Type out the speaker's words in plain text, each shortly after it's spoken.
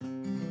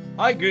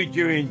I greet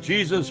you in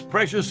Jesus'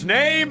 precious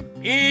name.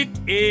 It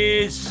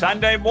is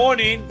Sunday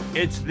morning.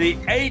 It's the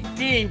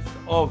 18th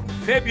of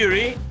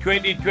February,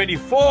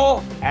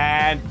 2024.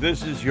 And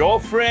this is your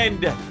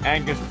friend,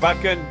 Angus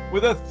Buchan,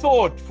 with a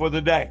thought for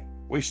the day.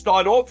 We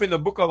start off in the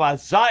book of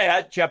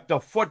Isaiah, chapter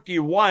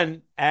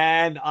 41,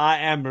 and I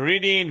am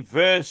reading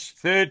verse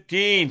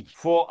 13.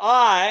 For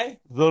I,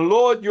 the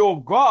Lord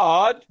your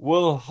God,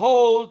 will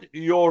hold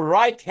your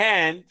right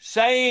hand,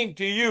 saying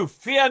to you,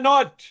 fear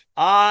not,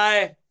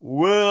 I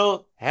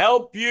will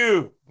help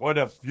you. What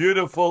a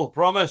beautiful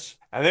promise.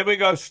 And then we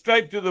go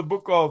straight to the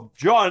book of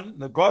John,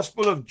 the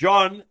Gospel of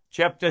John,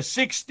 chapter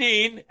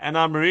 16, and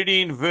I'm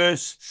reading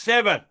verse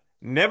 7.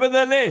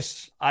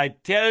 Nevertheless, I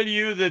tell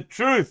you the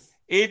truth.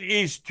 It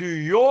is to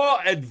your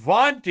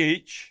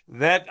advantage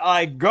that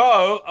I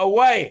go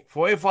away.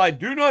 For if I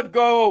do not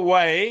go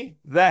away,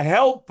 the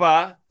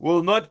helper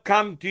will not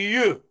come to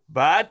you.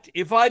 But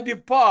if I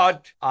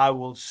depart, I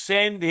will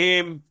send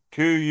him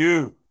to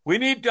you. We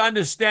need to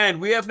understand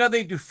we have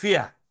nothing to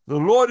fear. The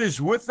Lord is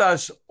with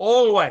us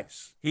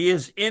always. He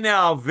is in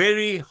our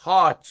very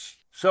hearts.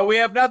 So we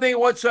have nothing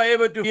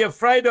whatsoever to be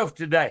afraid of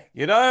today.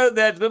 You know,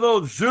 that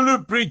little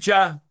Zulu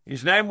preacher,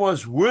 his name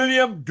was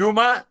William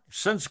Duma,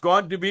 since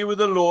gone to be with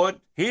the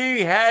Lord.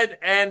 He had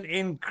an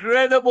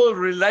incredible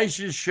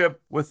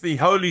relationship with the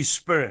Holy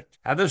Spirit.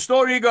 And the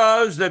story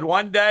goes that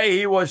one day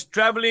he was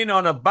traveling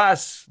on a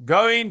bus,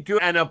 going to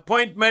an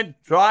appointment,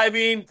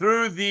 driving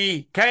through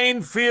the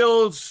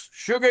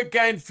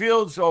sugarcane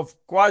fields of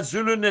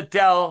Kwazulu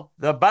Natal.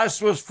 The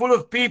bus was full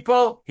of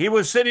people. He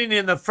was sitting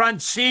in the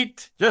front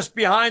seat, just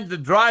behind the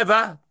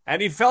driver. And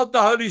he felt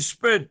the Holy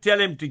Spirit tell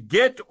him to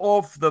get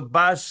off the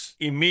bus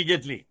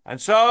immediately. And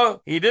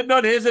so he did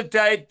not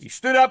hesitate. He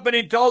stood up and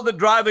he told the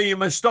driver, you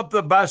must stop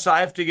the bus. I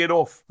have to get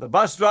off. The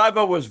bus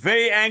driver was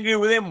very angry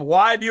with him.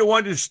 Why do you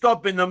want to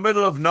stop in the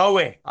middle of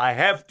nowhere? I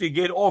have to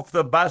get off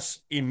the bus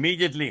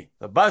immediately.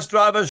 The bus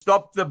driver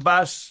stopped the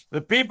bus.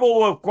 The people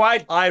were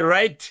quite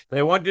irate.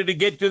 They wanted to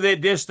get to their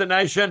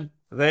destination.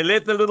 They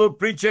let the little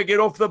preacher get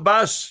off the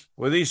bus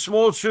with his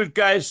small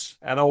suitcase,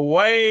 and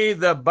away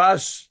the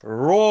bus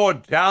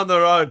roared down the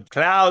road,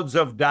 clouds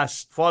of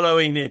dust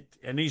following it.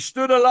 And he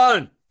stood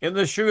alone in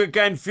the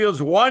sugarcane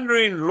fields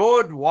wondering,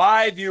 Lord,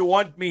 why do you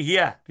want me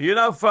here? Do you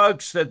know,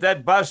 folks,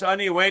 that bus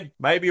only went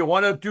maybe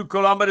 1 or 2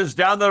 kilometers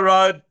down the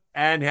road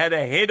and had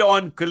a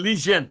head-on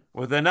collision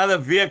with another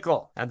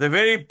vehicle. And the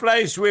very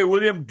place where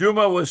William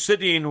Duma was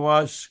sitting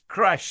was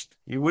crushed.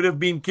 He would have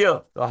been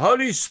killed. The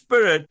Holy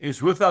Spirit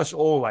is with us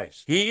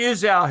always. He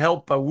is our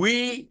helper.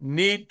 We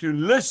need to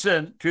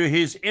listen to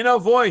his inner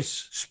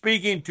voice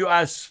speaking to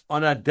us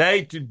on a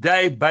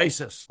day-to-day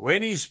basis.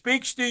 When he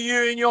speaks to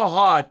you in your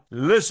heart,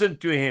 listen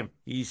to him.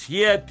 He's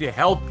here to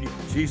help you.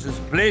 Jesus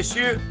bless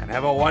you and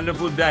have a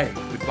wonderful day.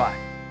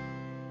 Goodbye.